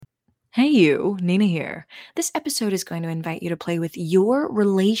Hey, you, Nina here. This episode is going to invite you to play with your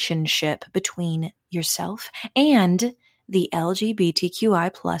relationship between yourself and the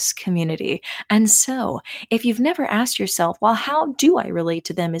LGBTQI plus community. And so, if you've never asked yourself, well, how do I relate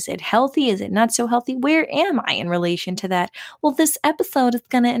to them? Is it healthy? Is it not so healthy? Where am I in relation to that? Well, this episode is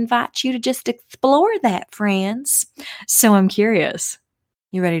going to invite you to just explore that, friends. So, I'm curious.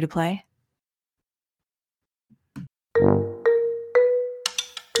 You ready to play?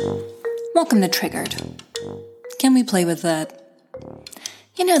 Welcome to Triggered. Can we play with that?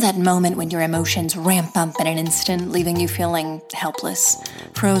 You know that moment when your emotions ramp up in an instant, leaving you feeling helpless,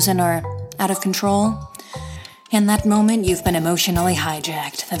 frozen, or out of control? In that moment, you've been emotionally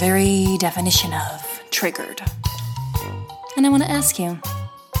hijacked, the very definition of triggered. And I want to ask you,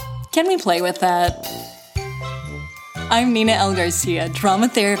 can we play with that? I'm Nina L. Garcia, drama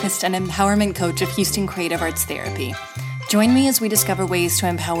therapist and empowerment coach of Houston Creative Arts Therapy. Join me as we discover ways to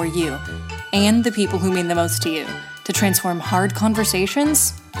empower you and the people who mean the most to you to transform hard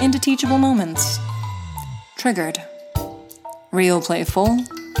conversations into teachable moments. Triggered. Real playful.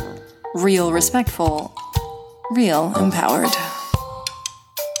 Real respectful. Real empowered.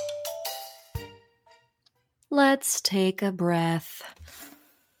 Let's take a breath.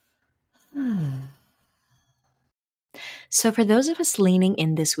 So for those of us leaning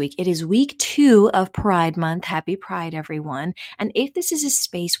in this week, it is week 2 of Pride Month. Happy Pride, everyone. And if this is a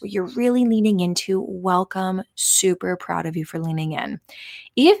space where you're really leaning into, welcome. Super proud of you for leaning in.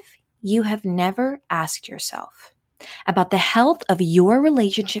 If you have never asked yourself about the health of your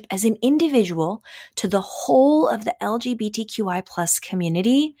relationship as an individual to the whole of the LGBTQI plus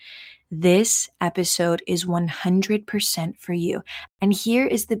community, this episode is 100% for you. And here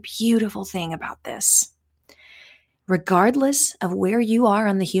is the beautiful thing about this. Regardless of where you are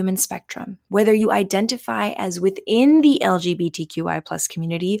on the human spectrum, whether you identify as within the LGBTQI plus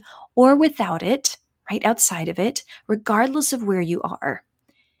community or without it, right outside of it, regardless of where you are,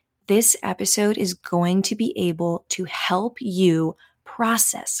 this episode is going to be able to help you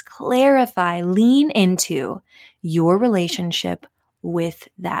process, clarify, lean into your relationship with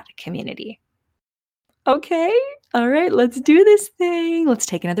that community. Okay, all right, let's do this thing. Let's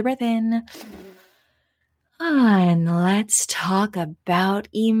take another breath in. And let's talk about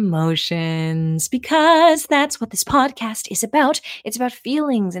emotions, because that's what this podcast is about. It's about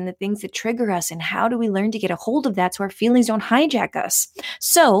feelings and the things that trigger us, and how do we learn to get a hold of that so our feelings don't hijack us.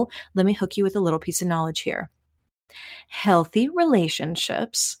 So let me hook you with a little piece of knowledge here. Healthy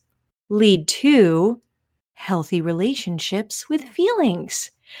relationships lead to healthy relationships with feelings.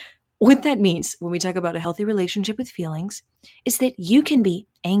 What that means when we talk about a healthy relationship with feelings is that you can be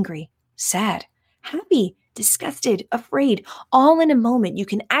angry, sad, happy, disgusted, afraid, all in a moment. You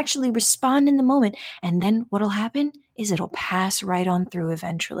can actually respond in the moment. And then what'll happen is it'll pass right on through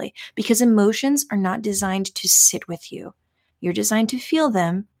eventually, because emotions are not designed to sit with you. You're designed to feel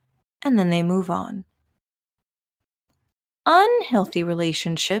them, and then they move on. Unhealthy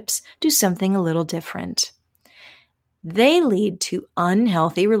relationships do something a little different. They lead to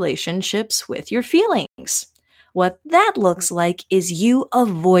unhealthy relationships with your feelings. What that looks like is you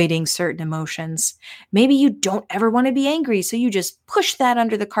avoiding certain emotions. Maybe you don't ever want to be angry, so you just push that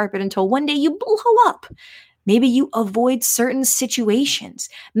under the carpet until one day you blow up. Maybe you avoid certain situations.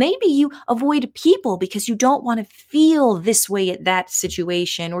 Maybe you avoid people because you don't want to feel this way at that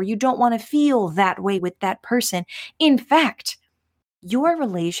situation, or you don't want to feel that way with that person. In fact, your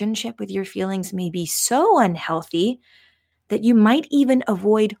relationship with your feelings may be so unhealthy that you might even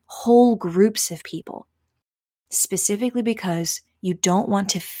avoid whole groups of people, specifically because you don't want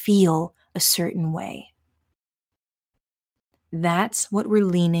to feel a certain way. That's what we're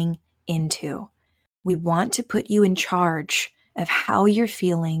leaning into. We want to put you in charge of how you're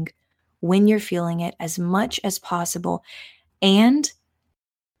feeling, when you're feeling it, as much as possible. And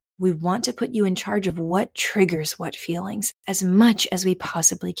we want to put you in charge of what triggers what feelings as much as we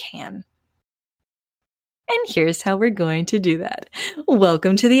possibly can. And here's how we're going to do that.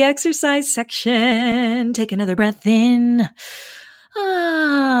 Welcome to the exercise section. Take another breath in.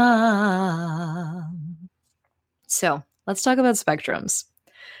 So let's talk about spectrums.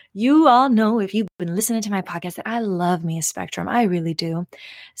 You all know, if you've been listening to my podcast, that I love me a spectrum. I really do.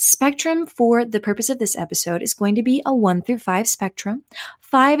 Spectrum, for the purpose of this episode, is going to be a 1 through 5 spectrum.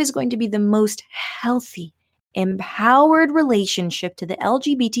 5 is going to be the most healthy, empowered relationship to the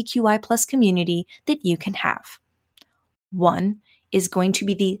LGBTQI plus community that you can have. 1 is going to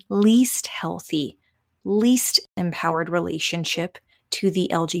be the least healthy, least empowered relationship to the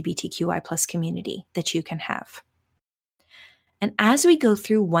LGBTQI plus community that you can have. And as we go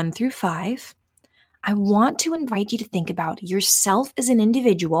through 1 through 5, I want to invite you to think about yourself as an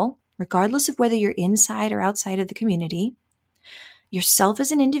individual, regardless of whether you're inside or outside of the community, yourself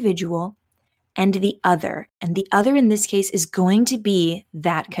as an individual, and the other. And the other in this case is going to be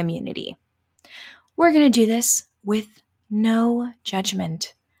that community. We're going to do this with no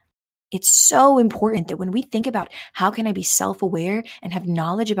judgment. It's so important that when we think about how can I be self-aware and have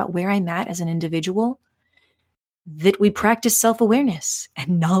knowledge about where I'm at as an individual, that we practice self-awareness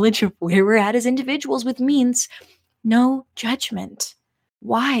and knowledge of where we're at as individuals, which means no judgment.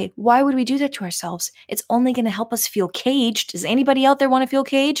 Why? Why would we do that to ourselves? It's only going to help us feel caged. Does anybody out there want to feel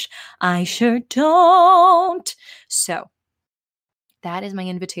caged? I sure don't. So that is my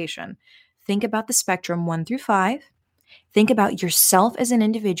invitation. Think about the spectrum 1 through 5. Think about yourself as an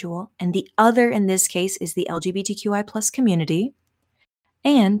individual, and the other in this case is the LGBTQI plus community.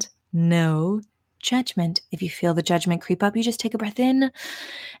 And no judgment. If you feel the judgment creep up, you just take a breath in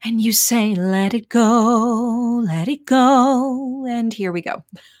and you say, let it go, let it go. And here we go.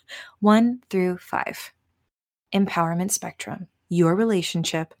 1 through 5. Empowerment spectrum, your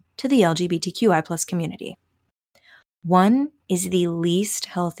relationship to the LGBTQI plus community. 1 is the least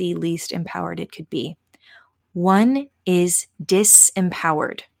healthy, least empowered it could be. 1 is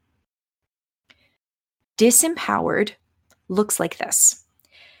disempowered. Disempowered looks like this.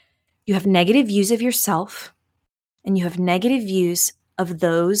 You have negative views of yourself, and you have negative views of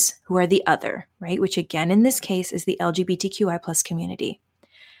those who are the other, right? Which again, in this case, is the LGBTQI plus community.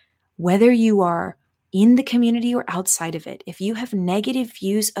 Whether you are in the community or outside of it, if you have negative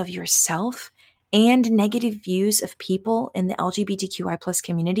views of yourself and negative views of people in the LGBTQI plus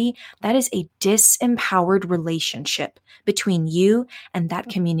community, that is a disempowered relationship between you and that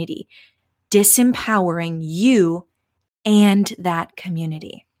community, disempowering you and that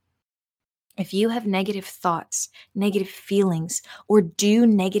community. If you have negative thoughts, negative feelings, or do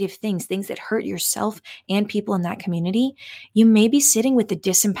negative things that hurt yourself and people in that community, you may be sitting with a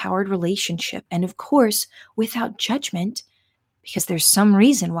disempowered relationship. And of course, without judgment, because there's some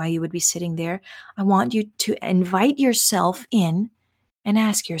reason why you would be sitting there, I want you to invite yourself in and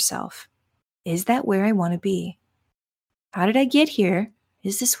ask yourself, is that where I want to be? How did I get here?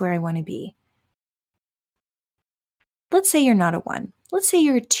 Is this where I want to be? Let's say you're not a 1. Let's say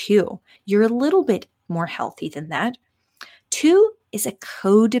you're a 2. You're a little bit more healthy than that. 2 is a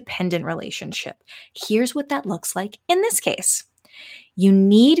codependent relationship. Here's what that looks like in this case. You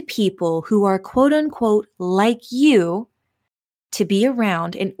need people who are quote unquote like you to be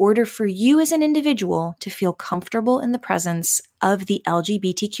around in order for you as an individual to feel comfortable in the presence of the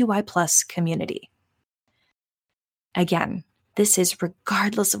LGBTQI plus community. Again, this is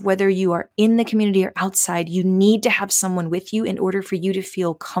regardless of whether you are in the community or outside, you need to have someone with you in order for you to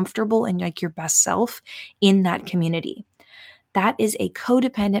feel comfortable and like your best self in that community. That is a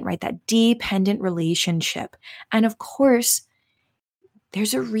codependent, right? That dependent relationship. And of course,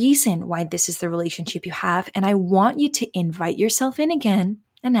 there's a reason why this is the relationship you have. And I want you to invite yourself in again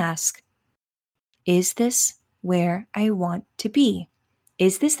and ask, is this where I want to be?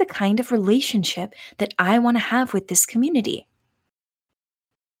 Is this the kind of relationship that I want to have with this community?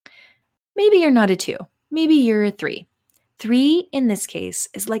 Maybe you're not a 2. Maybe you're a 3. 3 in this case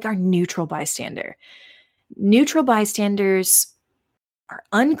is like our neutral bystander. Neutral bystanders are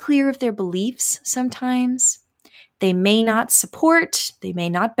unclear of their beliefs sometimes. They may not support, they may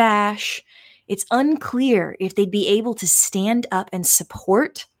not bash. It's unclear if they'd be able to stand up and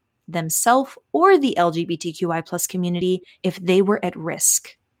support themselves or the LGBTQI plus community if they were at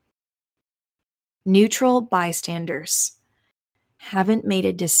risk. Neutral bystanders haven't made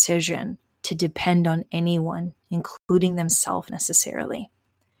a decision to depend on anyone, including themselves necessarily.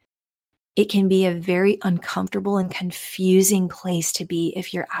 It can be a very uncomfortable and confusing place to be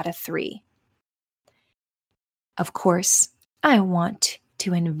if you're at a 3. Of course, I want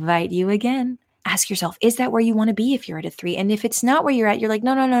to invite you again. Ask yourself, is that where you want to be if you're at a 3? And if it's not where you're at, you're like,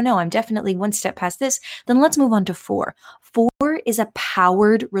 no, I'm definitely one step past this. Then let's move on to 4. 4 is a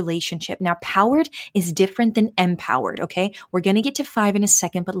powered relationship. Now, powered is different than empowered, okay? We're going to get to 5 in a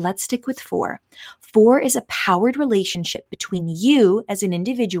second, but let's stick with 4. 4 is a powered relationship between you as an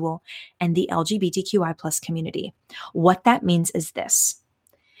individual and the LGBTQI plus community. What that means is this.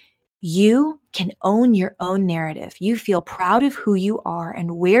 You can own your own narrative. You feel proud of who you are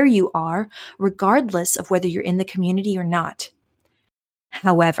and where you are, regardless of whether you're in the community or not.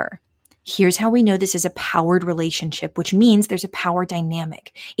 However, here's how we know this is a powered relationship, which means there's a power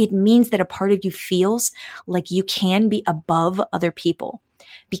dynamic. It means that a part of you feels like you can be above other people.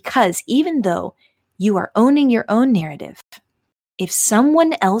 Because even though you are owning your own narrative, if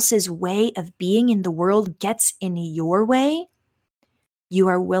someone else's way of being in the world gets in your way, You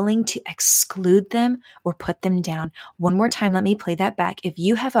are willing to exclude them or put them down. One more time, let me play that back. If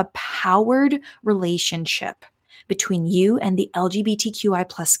you have a powered relationship between you and the LGBTQI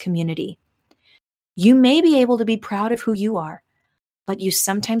plus community, you may be able to be proud of who you are, but you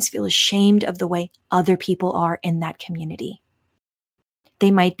sometimes feel ashamed of the way other people are in that community. They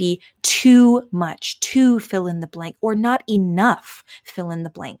might be too much, too fill in the blank, or not enough fill in the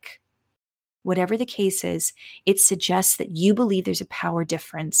blank. Whatever the case is, it suggests that you believe there's a power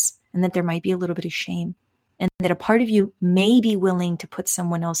difference and that there might be a little bit of shame and that a part of you may be willing to put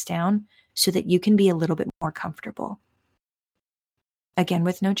someone else down so that you can be a little bit more comfortable. Again,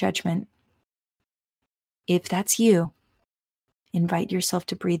 with no judgment. If that's you, invite yourself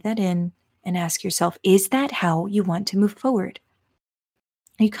to breathe that in and ask yourself, is that how you want to move forward?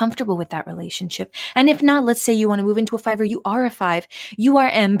 Are you comfortable with that relationship? And if not, let's say you want to move into a 5 or you are a 5. You are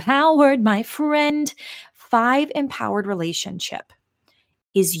empowered, my friend. 5 empowered relationship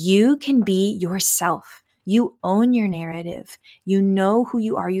is you can be yourself. You own your narrative. You know who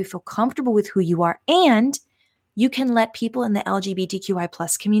you are. You feel comfortable with who you are. And you can let people in the LGBTQI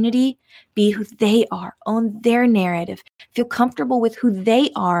plus community be who they are, own their narrative, feel comfortable with who they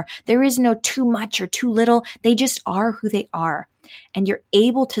are. There is no too much or too little. They just are who they are. And you're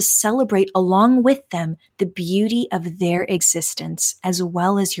able to celebrate along with them the beauty of their existence as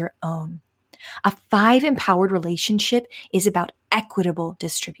well as your own. A 5 empowered relationship is about equitable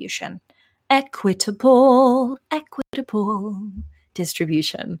distribution. Equitable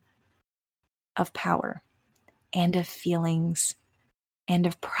distribution of power and of feelings and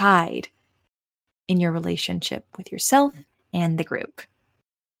of pride in your relationship with yourself and the group.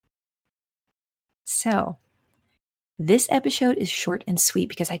 So, this episode is short and sweet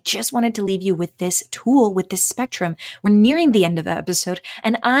because I just wanted to leave you with this tool, with this spectrum. We're nearing the end of the episode,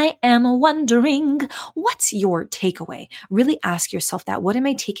 and I am wondering, what's your takeaway? Really ask yourself that. What am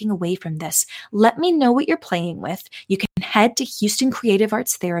I taking away from this? Let me know what you're playing with. You can head to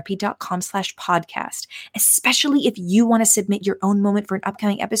HoustonCreativeArtsTherapy.com/podcast, especially if you want to submit your own moment for an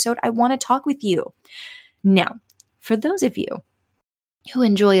upcoming episode. I want to talk with you. Now, for those of you who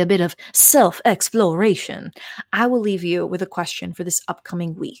enjoy a bit of self-exploration, I will leave you with a question for this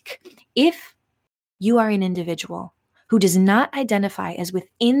upcoming week. If you are an individual who does not identify as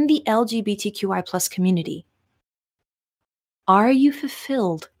within the LGBTQI plus community, are you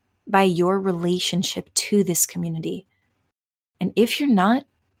fulfilled by your relationship to this community? And if you're not,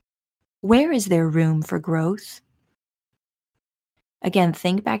 where is there room for growth? Again,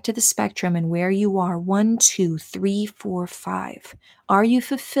 think back to the spectrum and where you are. 1, 2, 3, 4, 5. Are you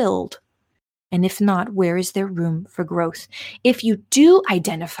fulfilled? And if not, where is there room for growth? If you do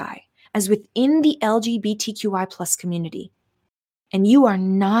identify as within the LGBTQI plus community, and you are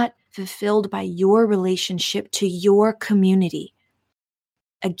not fulfilled by your relationship to your community,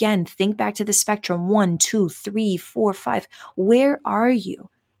 again, think back to the spectrum. 1, 2, 3, 4, 5. Where are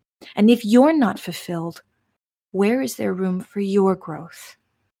you? And if you're not fulfilled, where is there room for your growth?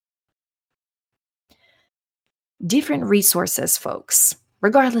 Different resources, folks,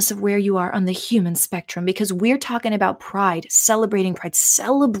 regardless of where you are on the human spectrum, because we're talking about pride, celebrating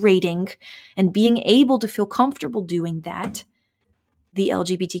and being able to feel comfortable doing that, the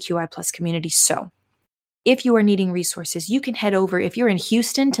LGBTQI plus community. So if you are needing resources, you can head over, if you're in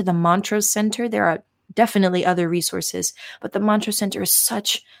Houston, to the Montrose Center. There are definitely other resources, but the Montrose Center is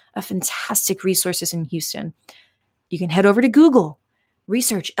such a fantastic resources in Houston. You can head over to Google,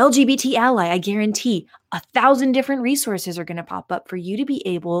 research LGBT ally. I guarantee 1,000 different resources are going to pop up for you to be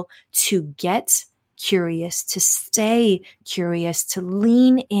able to get curious, to stay curious, to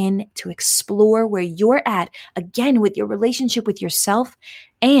lean in, to explore where you're at, again, with your relationship with yourself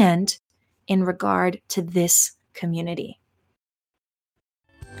and in regard to this community.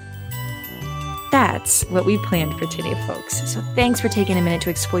 That's what we planned for today, folks. So thanks for taking a minute to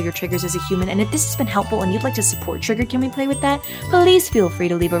explore your triggers as a human. And if this has been helpful and you'd like to support Triggered Can We Play With That, please feel free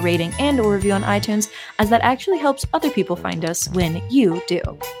to leave a rating and or review on iTunes, as that actually helps other people find us when you do.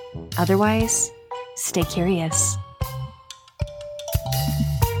 Otherwise, stay curious.